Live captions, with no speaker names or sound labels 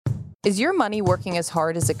Is your money working as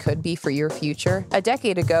hard as it could be for your future? A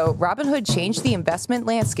decade ago, Robinhood changed the investment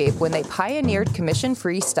landscape when they pioneered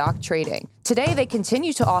commission-free stock trading. Today, they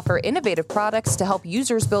continue to offer innovative products to help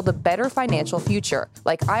users build a better financial future,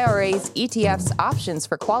 like IRAs, ETFs, options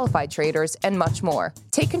for qualified traders, and much more.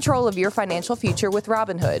 Take control of your financial future with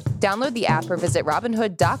Robinhood. Download the app or visit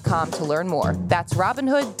Robinhood.com to learn more. That's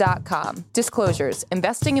Robinhood.com. Disclosures: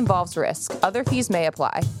 investing involves risk. Other fees may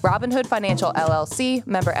apply. Robinhood Financial LLC,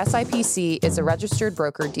 member SIPC, is a registered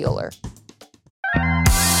broker-dealer.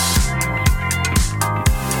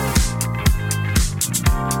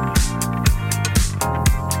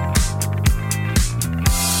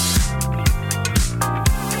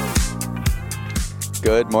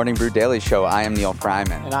 Good Morning Brew Daily Show. I am Neil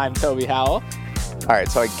Fryman. And I'm Toby Howell. All right,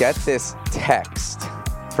 so I get this text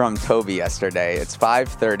from Toby yesterday. It's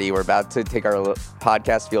 5:30. We're about to take our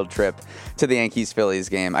podcast field trip to the Yankees-Phillies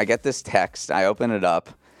game. I get this text. I open it up.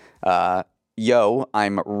 Yo,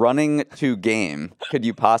 I'm running to game. Could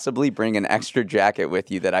you possibly bring an extra jacket with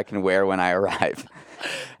you that I can wear when I arrive?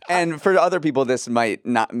 And for other people, this might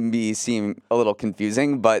not seem a little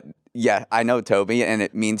confusing, but yeah, I know Toby, and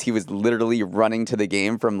it means he was literally running to the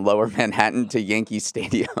game from Lower Manhattan to Yankee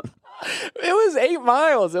Stadium. It was 8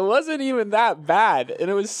 miles. It wasn't even that bad. And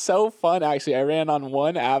it was so fun, actually. I ran on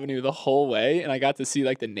one avenue the whole way, and I got to see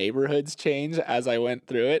like the neighborhoods change as I went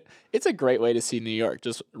through it. It's a great way to see New York,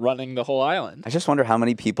 just running the whole island. I just wonder how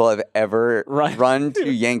many people have ever run to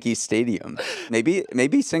Yankee Stadium.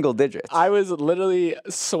 Maybe single digits. I was literally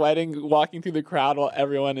sweating walking through the crowd while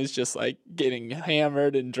everyone is just like getting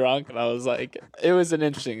hammered and drunk. And I was like, it was an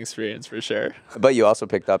interesting experience for sure. But you also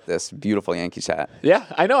picked up this beautiful Yankees hat. Yeah,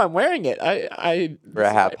 I know. I'm wearing it. For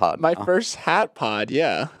a hat pod. My first hat pod.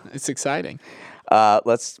 Yeah, it's exciting.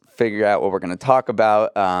 Let's figure out what we're going to talk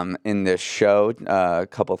about in this show. A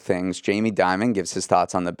couple things. Jamie Dimon gives his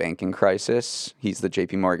thoughts on the banking crisis. He's the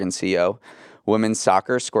JP Morgan CEO. Women's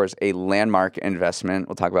soccer scores a landmark investment.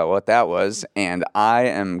 We'll talk about what that was. And I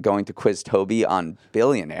am going to quiz Toby on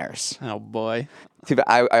billionaires. Oh, boy.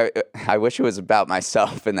 I wish it was about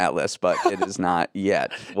myself in that list, but it is not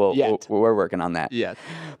yet. We're working on that. Yet.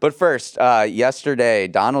 But first, yesterday,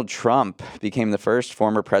 Donald Trump became the first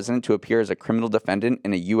former president to appear as a criminal defendant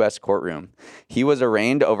in a U.S. courtroom. He was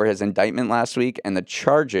arraigned over his indictment last week, and the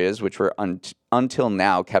charges, which were until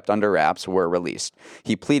now kept under wraps, were released.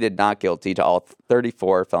 He pleaded not guilty to all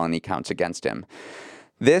 34 felony counts against him.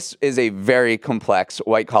 This is a very complex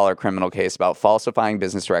white-collar criminal case about falsifying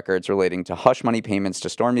business records relating to hush money payments to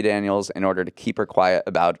Stormy Daniels in order to keep her quiet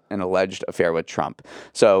about an alleged affair with Trump.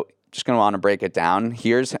 So just going to want to break it down.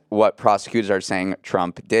 Here's what prosecutors are saying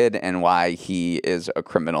Trump did and why he is a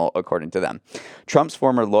criminal, according to them. Trump's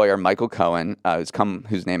former lawyer, Michael Cohen,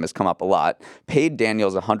 whose name has come up a lot, paid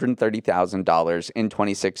Daniels $130,000 in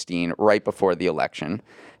 2016, right before the election.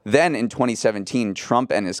 Then in 2017,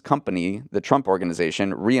 Trump and his company, the Trump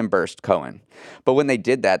Organization, reimbursed Cohen. But when they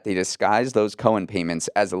did that, they disguised those Cohen payments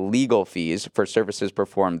as legal fees for services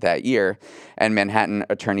performed that year. And Manhattan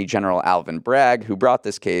Attorney General Alvin Bragg, who brought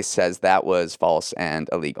this case, says that was false and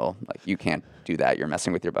illegal. Like, you can't do that. You're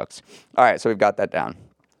messing with your books. All right, so we've got that down.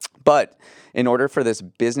 But in order for this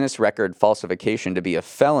business record falsification to be a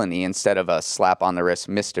felony instead of a slap-on-the-wrist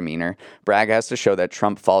misdemeanor, Bragg has to show that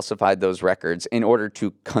Trump falsified those records in order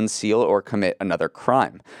to conceal or commit another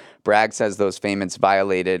crime. Bragg says those payments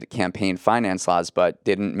violated campaign finance laws, but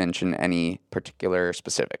didn't mention any particular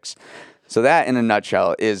specifics. So that, in a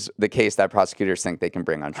nutshell, is the case that prosecutors think they can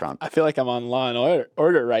bring on Trump. I feel like I'm on Law and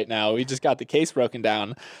Order right now. We just got the case broken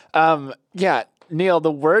down. Neil,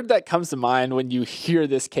 the word that comes to mind when you hear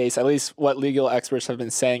this case, at least what legal experts have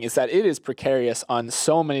been saying, is that it is precarious on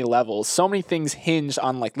so many levels. So many things hinge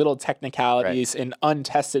on like little technicalities and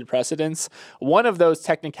untested precedents. One of those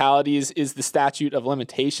technicalities is the statute of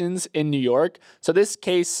limitations in New York. So this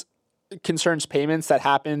case concerns payments that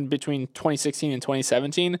happened between 2016 and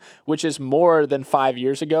 2017, which is more than 5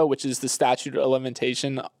 years ago, which is the statute of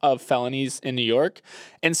limitation of felonies in New York.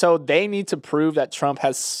 And so they need to prove that Trump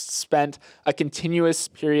has spent a continuous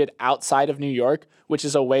period outside of New York, which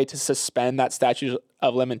is a way to suspend that statute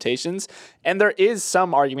of limitations. And there is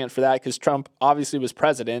some argument for that because Trump obviously was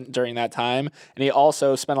president during that time, and he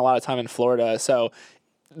also spent a lot of time in Florida. So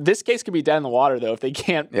this case could be dead in the water, though, if they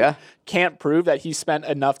can't prove that he spent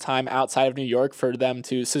enough time outside of New York for them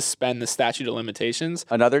to suspend the statute of limitations.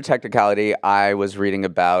 Another technicality I was reading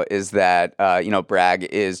about is that, Bragg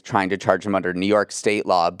is trying to charge him under New York state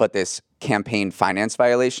law, but this campaign finance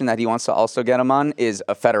violation that he wants to also get him on is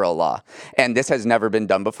a federal law. And this has never been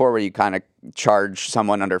done before, where you kind of charge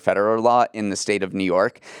someone under federal law in the state of New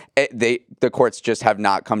York. The courts just have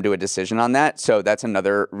not come to a decision on that. So that's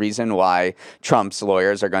another reason why Trump's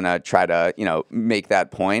lawyers are going to try to, make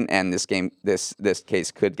that point, and this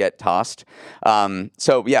case could get tossed.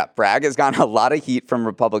 So yeah, Bragg has gotten a lot of heat from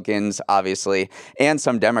Republicans, obviously, and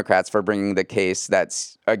some Democrats for bringing the case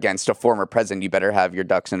that's against a former president. You better have your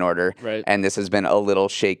ducks in order. Right. And this has been a little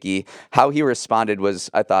shaky. How he responded was,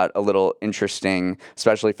 I thought, a little interesting,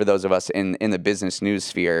 especially for those of us in the business news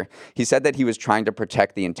sphere. He said that he was trying to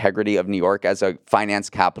protect the integrity of New York as a finance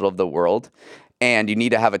capital of the world. And you need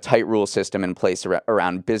to have a tight rule system in place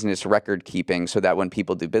around business record keeping so that when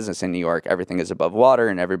people do business in New York, everything is above water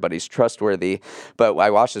and everybody's trustworthy. But I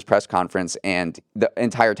watched his press conference, and the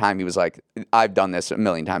entire time he was like, I've done this a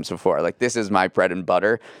million times before. Like, this is my bread and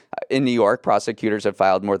butter. In New York, prosecutors have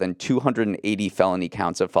filed more than 280 felony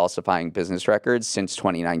counts of falsifying business records since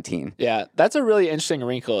 2019. Yeah, that's a really interesting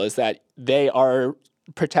wrinkle, is that they are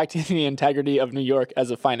protecting the integrity of New York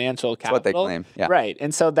as a financial capital. That's what they claim. Yeah. Right.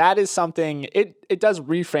 And so that is something, it does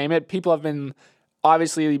reframe it. People have been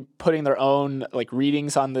obviously putting their own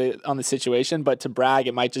readings on the situation, but to Bragg,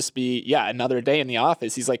 it might just be, another day in the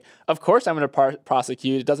office. He's like, of course I'm going to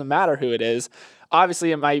prosecute. It doesn't matter who it is.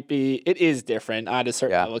 Obviously, it is different at a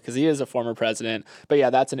certain level because he is a former president. But yeah,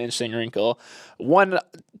 that's an interesting wrinkle.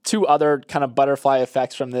 Two other kind of butterfly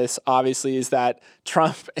effects from this, obviously, is that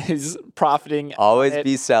Trump is profiting. Always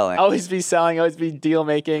be selling, always be deal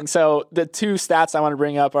making. So the two stats I want to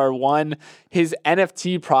bring up are, one, his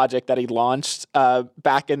NFT project that he launched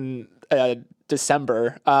back in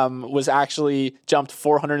December was actually jumped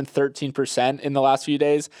 413% in the last few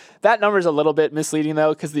days. That number is a little bit misleading,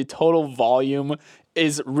 though, because the total volume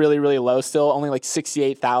is really, really low still. Only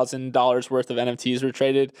 $68,000 worth of NFTs were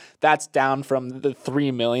traded. That's down from the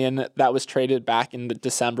 3 million that was traded back in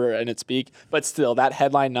December in its peak. But still, that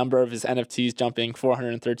headline number of his NFTs jumping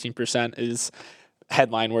 413% is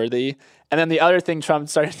headline worthy. And then the other thing Trump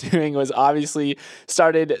started doing was obviously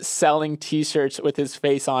started selling T-shirts with his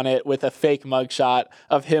face on it with a fake mugshot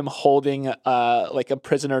of him holding a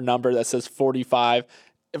prisoner number that says 45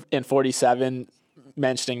 and 47,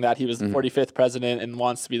 mentioning that he was the 45th president and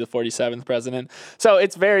wants to be the 47th president. So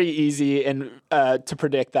it's very easy to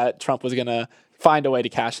predict that Trump was going to find a way to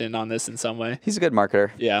cash in on this in some way. He's a good marketer.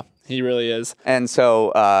 Yeah, he really is. And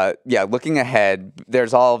so, looking ahead,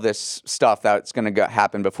 there's all of this stuff that's going to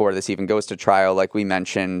happen before this even goes to trial. Like we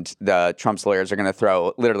mentioned, Trump's lawyers are going to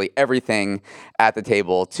throw literally everything at the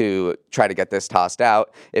table to try to get this tossed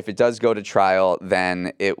out. If it does go to trial,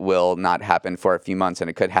 then it will not happen for a few months, and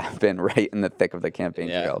it could happen right in the thick of the campaign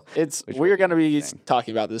trail. We're going to be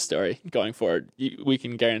talking about this story going forward. We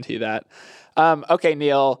can guarantee that. Okay,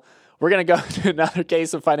 Neil. We're going to go to another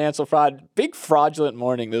case of financial fraud. Big fraudulent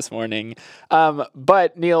morning this morning.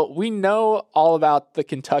 But, Neil, we know all about the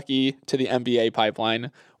Kentucky to the MBA pipeline.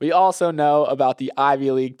 We also know about the Ivy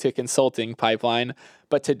League to consulting pipeline.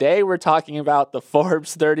 But today we're talking about the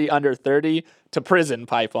Forbes 30 under 30 to prison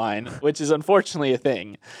pipeline, which is unfortunately a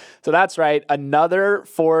thing. So that's right. Another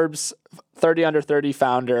Forbes 30 under 30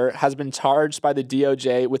 founder has been charged by the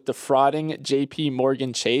DOJ with defrauding JP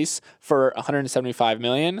Morgan Chase for $175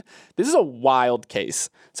 million. This is a wild case.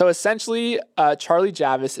 So essentially, Charlie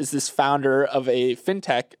Javis is this founder of a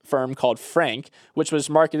fintech firm called Frank, which was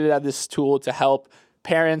marketed as this tool to help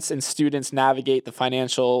parents and students navigate the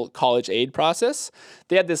financial college aid process.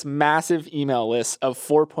 They had this massive email list of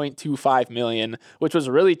 4.25 million, which was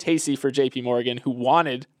really tasty for JP Morgan, who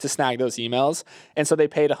wanted to snag those emails. And so they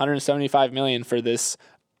paid 175 million for this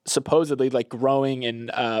supposedly growing and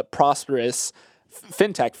prosperous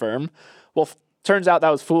fintech firm. Well, turns out that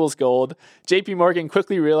was fool's gold. JP Morgan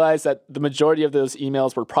quickly realized that the majority of those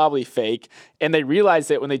emails were probably fake, and they realized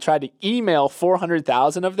it when they tried to email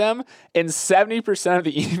 400,000 of them, and 70% of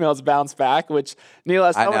the emails bounced back, which, Neil,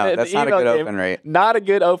 as someone that's not a good open rate. Not a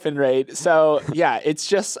good open rate. So, yeah, it's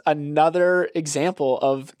just another example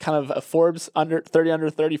of kind of a Forbes under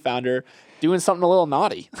 30 founder doing something a little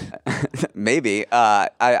naughty. Maybe.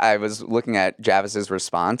 I was looking at Javis's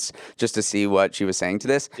response just to see what she was saying to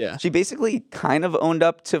this. Yeah. She basically kind of owned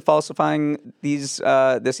up to falsifying this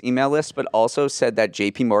email list, but also said that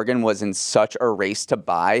JP Morgan was in such a race to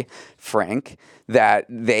buy Frank that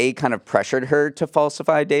they kind of pressured her to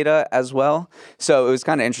falsify data as well. So it was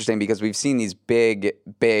kind of interesting because we've seen these big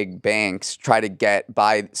banks try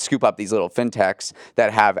to scoop up these little fintechs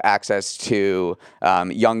that have access to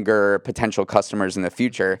younger potential customers in the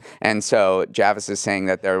future. And so Javis is saying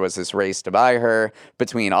that there was this race to buy her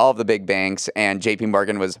between all of the big banks, and JP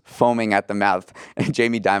Morgan was foaming at the mouth. And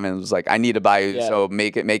Jamie Dimon was like, I need to buy you, so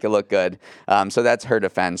make it look good. So that's her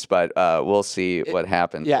defense, but we'll see what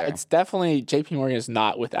happens. Yeah, there. it's definitely JP Morgan is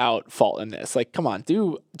not without fault in this. Like, come on,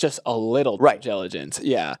 do just a little due diligence.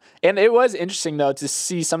 Yeah. And it was interesting, though, to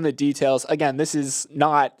see some of the details. Again, this is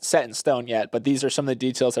not set in stone yet, but these are some of the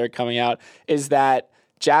details that are coming out, is that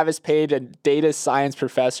Javis paid a data science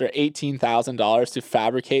professor $18,000 to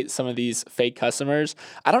fabricate some of these fake customers.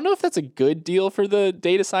 I don't know if that's a good deal for the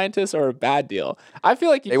data scientist or a bad deal. I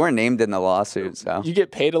feel like they weren't named in the lawsuit, so you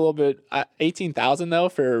get paid a little bit. $18,000 though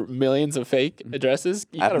for millions of fake addresses.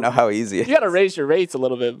 I don't know how easy it is. You got to raise your rates a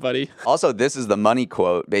little bit, buddy. Also, this is the money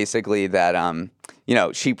quote, basically that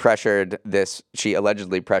she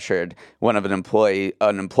allegedly pressured an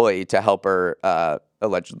employee to help her.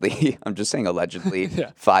 Allegedly, I'm just saying allegedly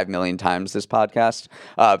 5 million times this podcast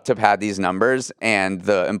to pad these numbers, and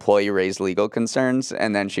the employee raised legal concerns,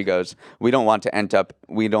 and then she goes, "We don't want to end up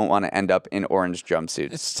in orange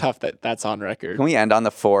jumpsuits." It's tough that that's on record. Can we end on the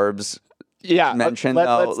Forbes? Mention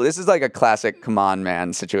this is like a classic come on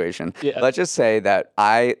man situation. Let's just say that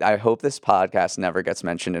I hope this podcast never gets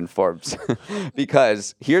mentioned in Forbes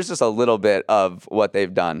because here's just a little bit of what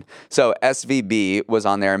they've done. So SVB was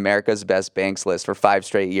on their America's Best Banks list for 5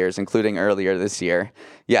 straight years, including earlier this year.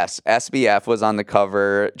 Yes, SBF was on the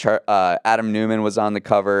cover. Adam Newman was on the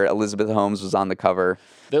cover. Elizabeth Holmes was on the cover.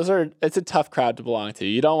 It's a tough crowd to belong to.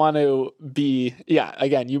 You don't want to be,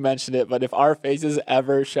 again, you mentioned it, but if our faces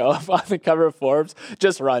ever show up on the cover of Forbes,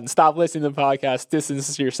 just run. Stop listening to the podcast.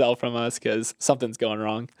 Distance yourself from us because something's going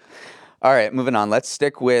wrong. All right, moving on. Let's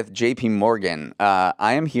stick with JP Morgan.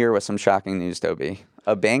 I am here with some shocking news, Toby.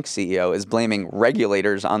 A bank CEO is blaming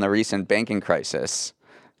regulators on the recent banking crisis.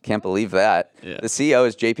 Can't believe that. Yeah. The CEO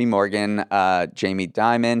is JP Morgan, Jamie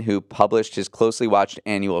Dimon, who published his closely watched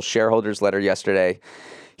annual shareholders letter yesterday.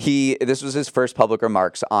 This was his first public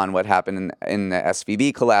remarks on what happened in the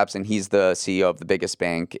SVB collapse, and he's the CEO of the biggest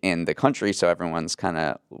bank in the country, so everyone's kind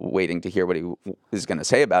of waiting to hear what he is going to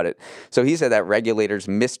say about it. So he said that regulators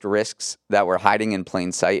missed risks that were hiding in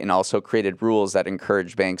plain sight and also created rules that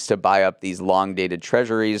encouraged banks to buy up these long-dated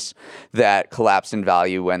treasuries that collapsed in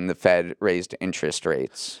value when the Fed raised interest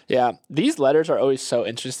rates. Yeah, these letters are always so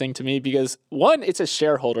interesting to me because, one, it's a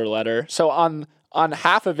shareholder letter. So on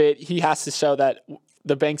half of it, he has to show that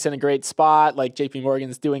the bank's in a great spot, like JP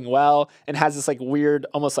Morgan's doing well, and has this like weird,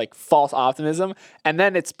 almost like false optimism. And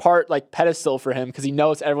then it's part like pedestal for him because he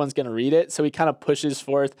knows everyone's going to read it. So he kind of pushes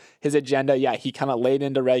forth his agenda. Yeah, he kind of laid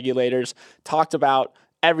into regulators, talked about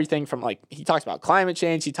everything from he talked about climate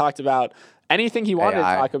change. He talked about anything he wanted to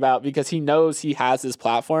talk about because he knows he has this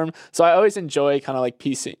platform. So I always enjoy kind of like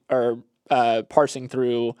piecing or parsing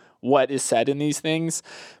through what is said in these things.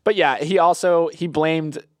 But yeah,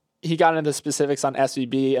 he got into the specifics on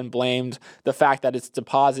SVB and blamed the fact that its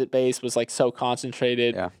deposit base was like so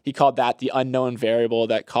concentrated. Yeah. He called that the unknown variable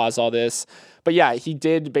that caused all this. But yeah, he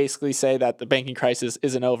did basically say that the banking crisis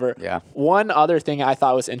isn't over. Yeah. One other thing I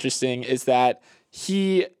thought was interesting is that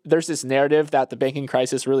there's this narrative that the banking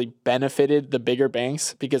crisis really benefited the bigger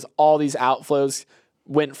banks because all these outflows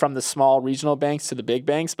went from the small regional banks to the big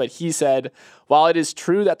banks. But he said, while it is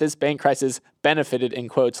true that this bank crisis benefited, in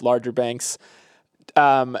quotes, larger banks,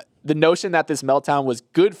 the notion that this meltdown was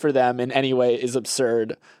good for them in any way is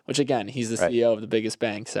absurd, which again, he's the CEO of the biggest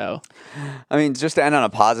bank. So, I mean, just to end on a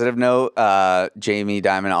positive note, Jamie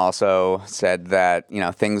Dimon also said that,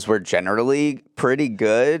 things were generally pretty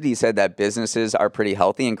good. He said that businesses are pretty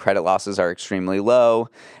healthy and credit losses are extremely low.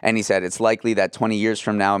 And he said it's likely that 20 years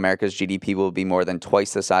from now, America's GDP will be more than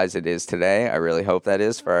twice the size it is today. I really hope that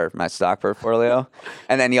is for my stock portfolio.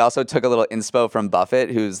 And then he also took a little inspo from Buffett,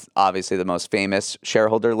 who's obviously the most famous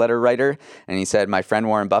shareholder letter writer. And he said, my friend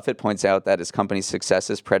Warren Buffett points out that his company's success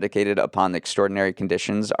is predicated upon the extraordinary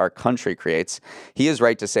conditions our country creates. He is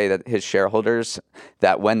right to say that his shareholders,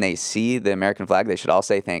 that when they see the American flag, they should all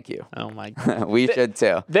say thank you. Oh my God. We should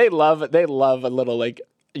too. They love a little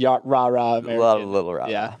rah-rah American. Love a little rah-rah.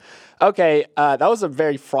 Yeah. Okay, that was a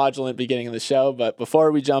very fraudulent beginning of the show, but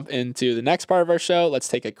before we jump into the next part of our show, let's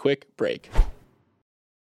take a quick break.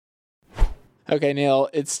 Okay, Neil,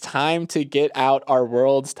 it's time to get out our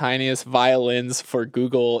world's tiniest violins for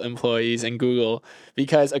Google employees and Google,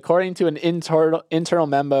 because according to an internal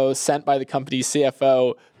memo sent by the company's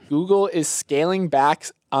CFO, Google is scaling back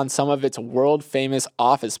on some of its world famous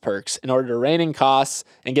office perks in order to rein in costs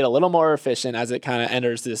and get a little more efficient as it kind of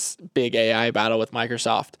enters this big AI battle with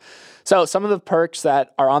Microsoft. So some of the perks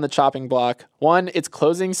that are on the chopping block: one, it's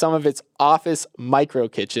closing some of its office micro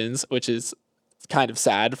kitchens, which is kind of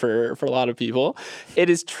sad for a lot of people. It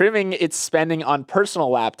is trimming its spending on personal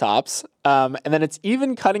laptops. And then it's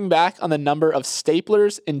even cutting back on the number of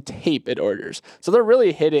staplers and tape it orders. So they're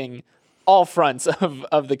really hitting all fronts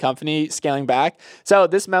of the company, scaling back. So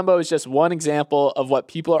this memo is just one example of what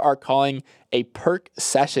people are calling a perk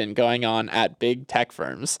session going on at big tech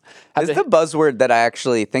firms. It's the buzzword that I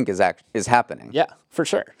actually think is happening. Yeah, for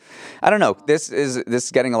sure. I don't know. This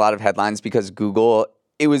is getting a lot of headlines because Google,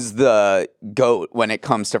 it was the GOAT when it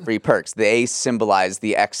comes to free perks. They symbolize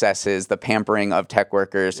the excesses, the pampering of tech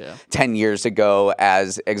workers 10 years ago,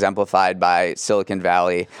 as exemplified by Silicon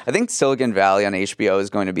Valley. I think Silicon Valley on HBO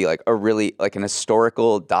is going to be like an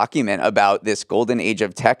historical document about this golden age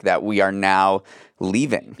of tech that we are now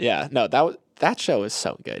leaving. Yeah, no, that show was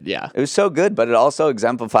so good. Yeah. It was so good, but it also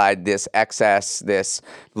exemplified this excess, this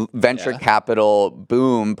venture capital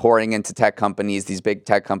boom pouring into tech companies. These big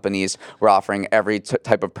tech companies were offering every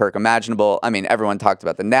type of perk imaginable. I mean, everyone talked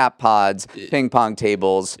about the nap pods, ping pong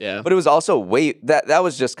tables, but it was also that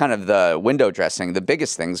was just kind of the window dressing. The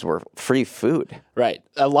biggest things were free food. Right.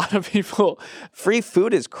 A lot of people. Free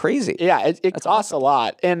food is crazy. Yeah, it costs a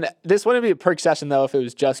lot. And this wouldn't be a perk session, though, if it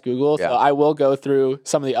was just Google. So I will go through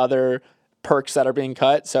some of the other perks that are being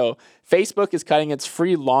cut. So Facebook is cutting its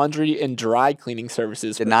free laundry and dry cleaning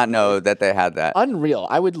services. Did not know that they had that. Unreal.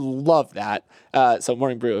 I would love that. So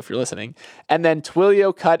Morning Brew, if you're listening. And then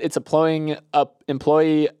Twilio cut its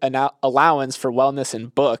employee allowance for wellness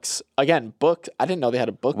and books. Again, book. I didn't know they had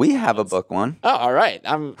a book. We have a book one. Oh, all right.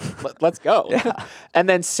 Let's go. And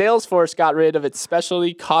then Salesforce got rid of its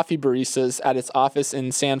specialty coffee baristas at its office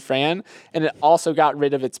in San Fran. And it also got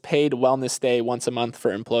rid of its paid wellness day once a month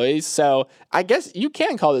for employees. So I guess you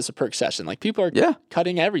can call this a perk session. Like, people are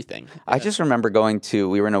cutting everything. I just remember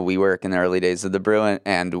we were in a WeWork in the early days of the Brew,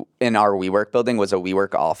 and in our WeWork building was a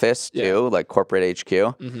WeWork office too, like corporate HQ.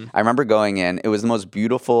 I remember going in. It was the most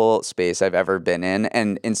beautiful space I've ever been in.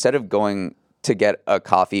 And instead of going to get a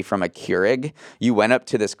coffee from a Keurig, you went up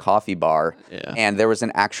to this coffee bar and there was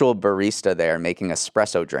an actual barista there making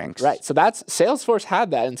espresso drinks. Right. So Salesforce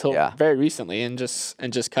had that until very recently and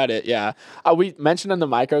just cut it. Yeah. We mentioned on the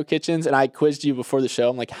micro kitchens, and I quizzed you before the show.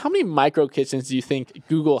 I'm like, how many micro kitchens do you think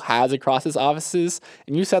Google has across its offices?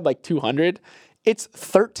 And you said like 200. It's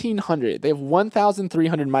 1,300. They have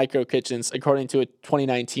 1,300 micro kitchens, according to a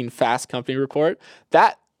 2019 Fast Company report.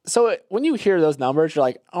 So when you hear those numbers, you're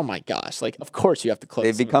like, oh my gosh, like, of course you have to close.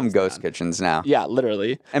 They've become ghost kitchens now. Yeah,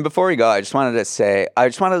 literally. And before we go, I just wanted to say, I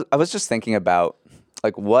was just thinking about,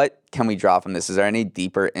 like, what can we draw from this? Is there any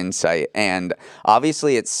deeper insight? And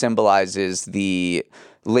obviously it symbolizes the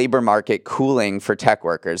labor market cooling for tech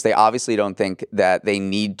workers. They obviously don't think that they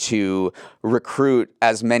need to recruit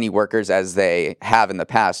as many workers as they have in the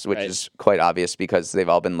past, which is quite obvious because they've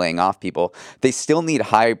all been laying off people. They still need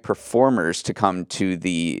high performers to come to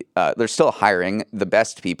they're still hiring the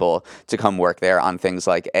best people to come work there on things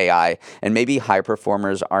like AI. And maybe high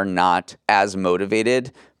performers are not as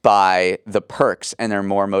motivated by the perks, and they're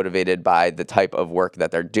more motivated by the type of work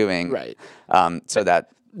that they're doing. Right.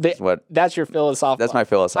 That's your philosophy. That's my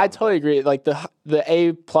philosophy. I totally agree. Like the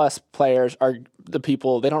A+ players are the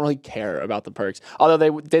people, they don't really care about the perks. Although they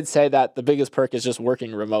did say that the biggest perk is just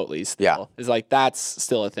working remotely still. Yeah. It's like, that's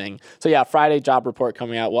still a thing. So yeah, Friday job report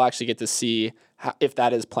coming out. We'll actually get to see if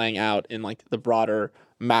that is playing out in like the broader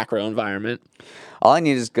macro environment. All I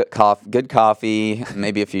need is good coffee,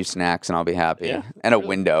 maybe a few snacks, and I'll be happy. Yeah, and a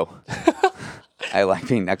window. I like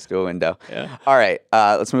being next to a window. Yeah. All right,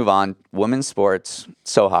 let's move on. Women's sports,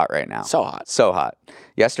 so hot right now. So hot. So hot.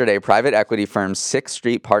 Yesterday, private equity firm Sixth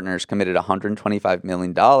Street Partners committed $125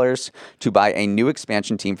 million to buy a new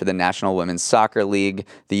expansion team for the National Women's Soccer League,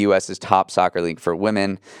 the U.S.'s top soccer league for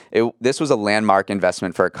women. This was a landmark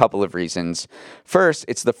investment for a couple of reasons. First,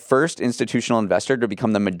 it's the first institutional investor to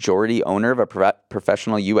become the majority owner of a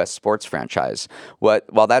professional U.S. sports franchise.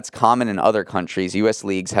 While that's common in other countries, U.S.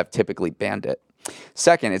 leagues have typically banned it.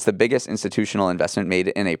 Second, it's the biggest institutional investment made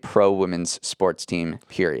in a pro-women's sports team,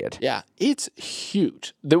 period. Yeah, it's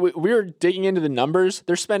huge. We're digging into the numbers.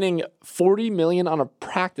 They're spending $40 million on a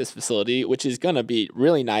practice facility, which is going to be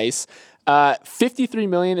really nice. $53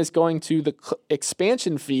 million is going to the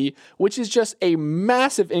expansion fee, which is just a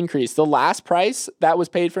massive increase. The last price that was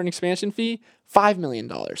paid for an expansion fee, $5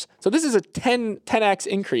 million. So this is a 10x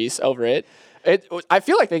increase over it. I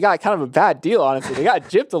feel like they got kind of a bad deal, honestly. They got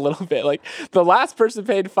gypped a little bit. Like the last person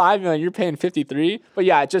paid $5 million, you're paying 53. But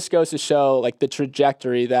yeah, it just goes to show like the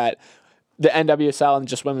trajectory that the NWSL and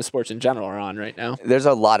just women's sports in general are on right now. There's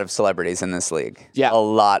a lot of celebrities in this league. Yeah. A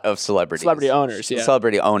lot of celebrities. Celebrity owners, yeah.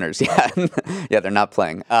 Celebrity owners, yeah. Yeah, they're not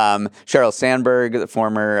playing. Sheryl Sandberg, the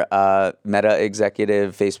former Meta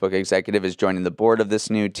executive, Facebook executive, is joining the board of this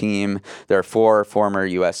new team. There are 4 former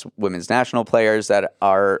U.S. women's national players that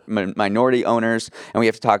are minority owners. And we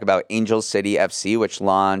have to talk about Angel City FC, which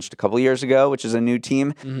launched a couple years ago, which is a new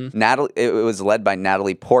team. It was led by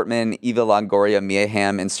Natalie Portman, Eva Longoria, Mia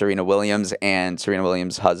Hamm, and Serena Williams, and Serena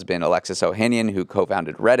Williams' husband, Alexis Ohanian, who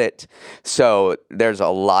co-founded Reddit. So there's a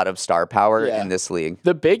lot of star power in this league.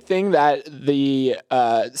 The big thing that the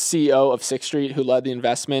CEO of Sixth Street, who led the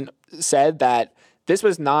investment, said that this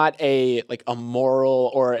was not a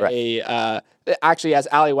moral or actually, as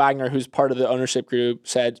Ali Wagner, who's part of the ownership group,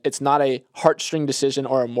 said, it's not a heartstring decision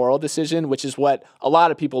or a moral decision, which is what a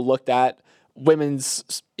lot of people looked at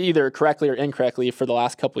women's, either correctly or incorrectly, for the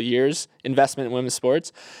last couple of years, investment in women's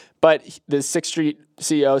sports. But the Sixth Street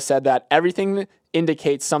CEO said that everything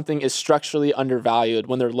indicates something is structurally undervalued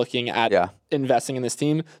when they're looking at investing in this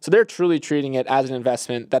team. So they're truly treating it as an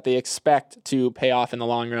investment that they expect to pay off in the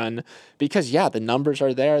long run because, the numbers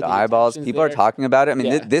are there. The eyeballs, people are talking about it. I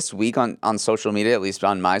mean, this week on social media, at least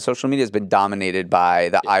on my social media, has been dominated by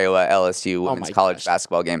the Iowa LSU women's college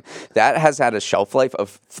basketball game. That has had a shelf life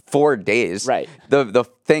of 4 days. Right. The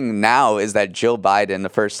thing now is that Jill Biden, the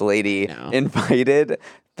first lady, invited...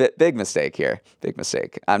 Big mistake here. Big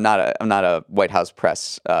mistake. I'm not a White House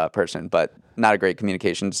press person, but not a great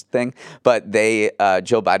communications thing. But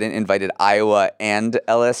Joe Biden invited Iowa and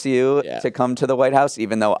LSU to come to the White House,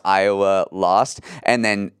 even though Iowa lost. And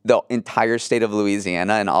then the entire state of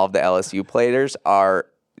Louisiana and all of the LSU players are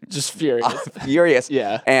just furious. Furious.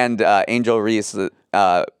 Yeah. And Angel Reese,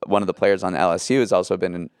 one of the players on LSU, has also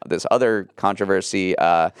been in this other controversy,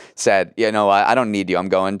 said, I don't need you. I'm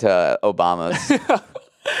going to Obama's.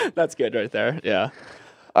 That's good right there. Yeah.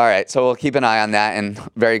 All right. So we'll keep an eye on that, and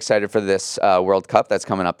very excited for this World Cup that's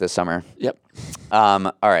coming up this summer. Yep.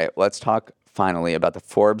 All right. Let's talk finally about the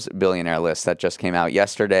Forbes billionaire list that just came out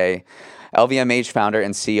yesterday. LVMH founder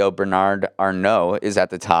and CEO Bernard Arnault is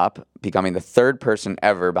at the top, becoming the 3rd person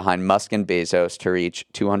ever behind Musk and Bezos to reach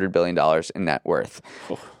 $200 billion in net worth.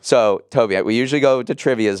 So, Toby, we usually go to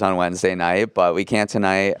trivias on Wednesday night, but we can't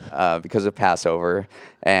tonight because of Passover.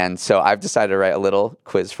 And so I've decided to write a little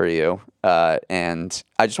quiz for you. And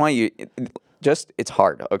I just want you... it's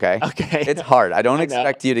hard, okay? Okay. It's hard. I don't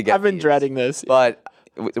expect you to get I've been dreading this. But...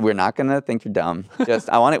 we're not gonna think you're dumb.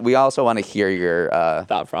 We also want to hear your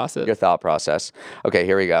thought process. Your thought process. Okay,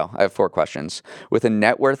 here we go. I have 4 questions. With a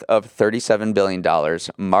net worth of $37 billion,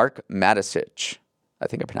 Mark Matisic, I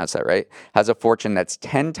think I pronounced that right, has a fortune that's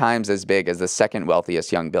 10 times as big as the second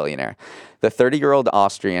wealthiest young billionaire. The 30-year-old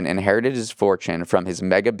Austrian inherited his fortune from his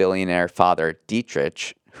mega billionaire father,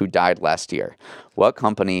 Dietrich, who died last year. What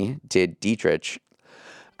company did Dietrich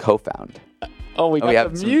co-found? Oh, we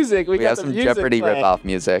got the music. We got some Jeopardy ripoff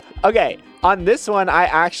music. Okay, on this one, I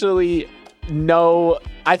actually know.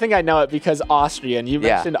 I think I know it because Austrian. You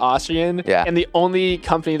mentioned Austrian, and the only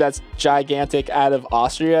company that's gigantic out of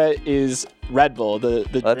Austria is Red Bull, the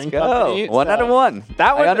drink company. One out of one.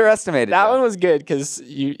 That one, I underestimated that one was good because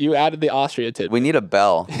you added the Austria tidbit. We need a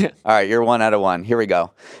bell. All right, you're 1 out of 1. Here we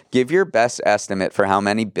go. Give your best estimate for how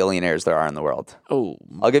many billionaires there are in the world. Oh,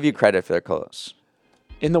 I'll give you credit if they're close.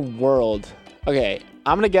 In the world. Okay,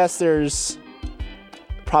 I'm going to guess there's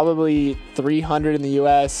probably 300 in the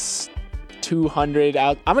U.S., 200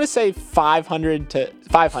 out. I'm going to say 500 to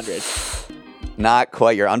 500. Not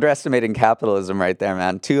quite. You're underestimating capitalism right there,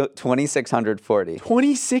 man. 2,640.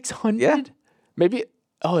 2,600? Yeah. Maybe,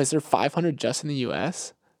 is there 500 just in the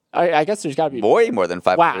U.S.? I guess there's got to be way more than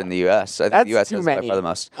 500 in the U.S. I think That's the U.S. too has many. by far the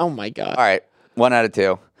most. Oh, my God. All right, 1 out of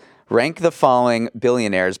 2. Rank the following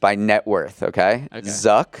billionaires by net worth, okay?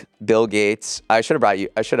 Zuck, Bill Gates. I should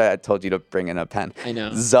have told you to bring in a pen. I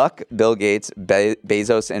know. Zuck, Bill Gates,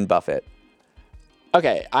 Bezos, and Buffett.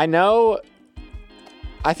 Okay, I know.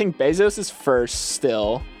 I think Bezos is first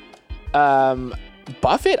still.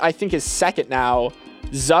 Buffett, I think, is second now.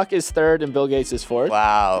 Zuck is third, and Bill Gates is fourth.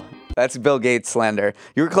 Wow. That's Bill Gates slander.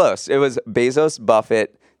 You were close. It was Bezos,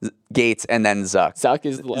 Buffett, Gates, and then Zuck.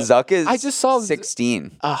 Zuck is I just saw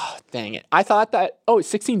 16. Oh, dang it. I thought that,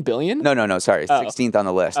 16 billion? No, sorry. 16th on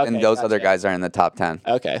the list. Okay, and those other guys are in the top 10.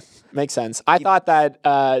 Okay. Makes sense. I thought that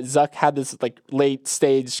Zuck had this like late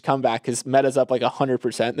stage comeback because Meta's up like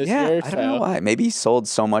 100% this year. I don't know why. Maybe he sold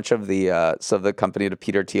so much of the company to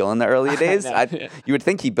Peter Thiel in the early days. You would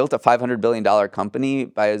think he built a $500 billion company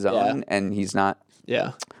by his own, and he's not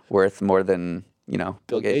worth more than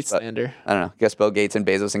Bill Gates slander. I don't know. I guess Bill Gates and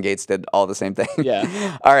Bezos and Gates did all the same thing.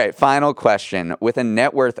 Yeah. All right. Final question. With a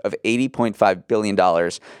net worth of $80.5 billion,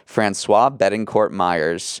 Francois Bettencourt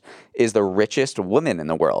Myers is the richest woman in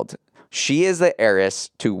the world. She is the heiress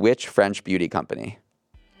to which French beauty company?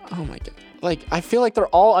 Oh my God. Like, I feel like they're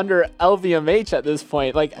all under LVMH at this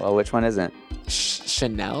point. Like, well, which one isn't?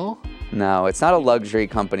 Chanel? No, it's not a luxury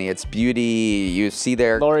company. It's beauty. You see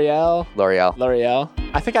there. L'Oreal.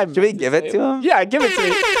 I think I. Should we give it to him? Yeah, give it to me.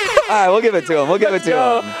 All right, we'll give it to him.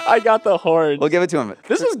 I got the horn. We'll give it to him.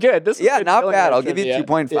 This was good. Not bad. I'll give you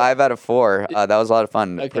 2.5 out of 4. That was a lot of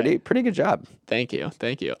fun. Okay. Pretty good job. Thank you.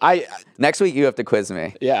 Next week you have to quiz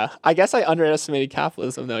me. Yeah, I guess I underestimated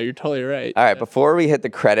capitalism, though. You're totally right. All right, before we hit the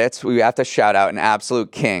credits, we have to shout out an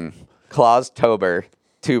absolute king, Klaus Tuber,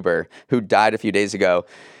 who died a few days ago.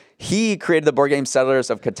 He created the board game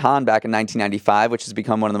Settlers of Catan back in 1995, which has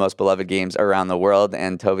become one of the most beloved games around the world.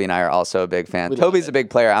 And Toby and I are also a big fan. Toby's a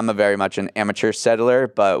big player. I'm very much an amateur settler,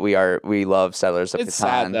 but we love Settlers of Catan. It's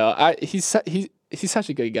sad though. He's such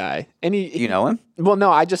a good guy. And you know him? Well,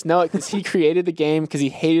 no, I just know it because he created the game because he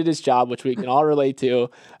hated his job, which we can all relate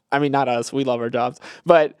to. I mean, not us. We love our jobs,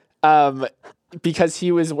 but because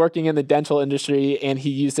he was working in the dental industry and he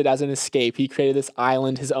used it as an escape. He created this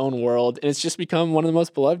island, his own world, and it's just become one of the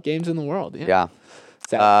most beloved games in the world. Yeah.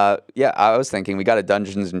 I was thinking we got a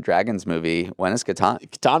Dungeons and Dragons movie. When is Catan?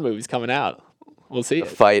 Catan movie's coming out. We'll see.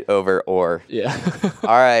 Fight over ore. Yeah.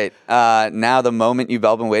 All right. Now the moment you've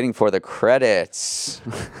all been waiting for, the credits.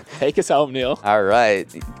 Take us home, Neil. All right.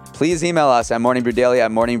 Please email us at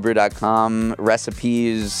morningbrew.com.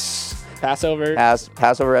 Recipes.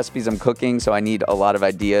 Passover recipes I'm cooking, so I need a lot of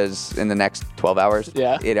ideas in the next 12 hours,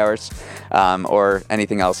 8 hours, or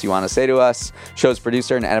anything else you want to say to us. Show's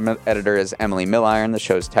producer and editor is Emily Milliron. The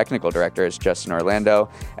show's technical director is Justin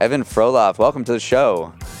Orlando. Evan Froloff, welcome to the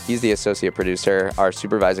show. He's the associate producer. Our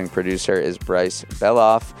supervising producer is Bryce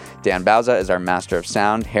Beloff. Dan Bauza is our master of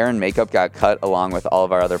sound. Hair and makeup got cut along with all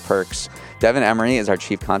of our other perks. Devin Emery is our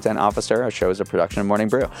chief content officer. Our show is a production of Morning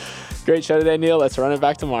Brew. Great show today, Neil. Let's run it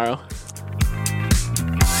back tomorrow.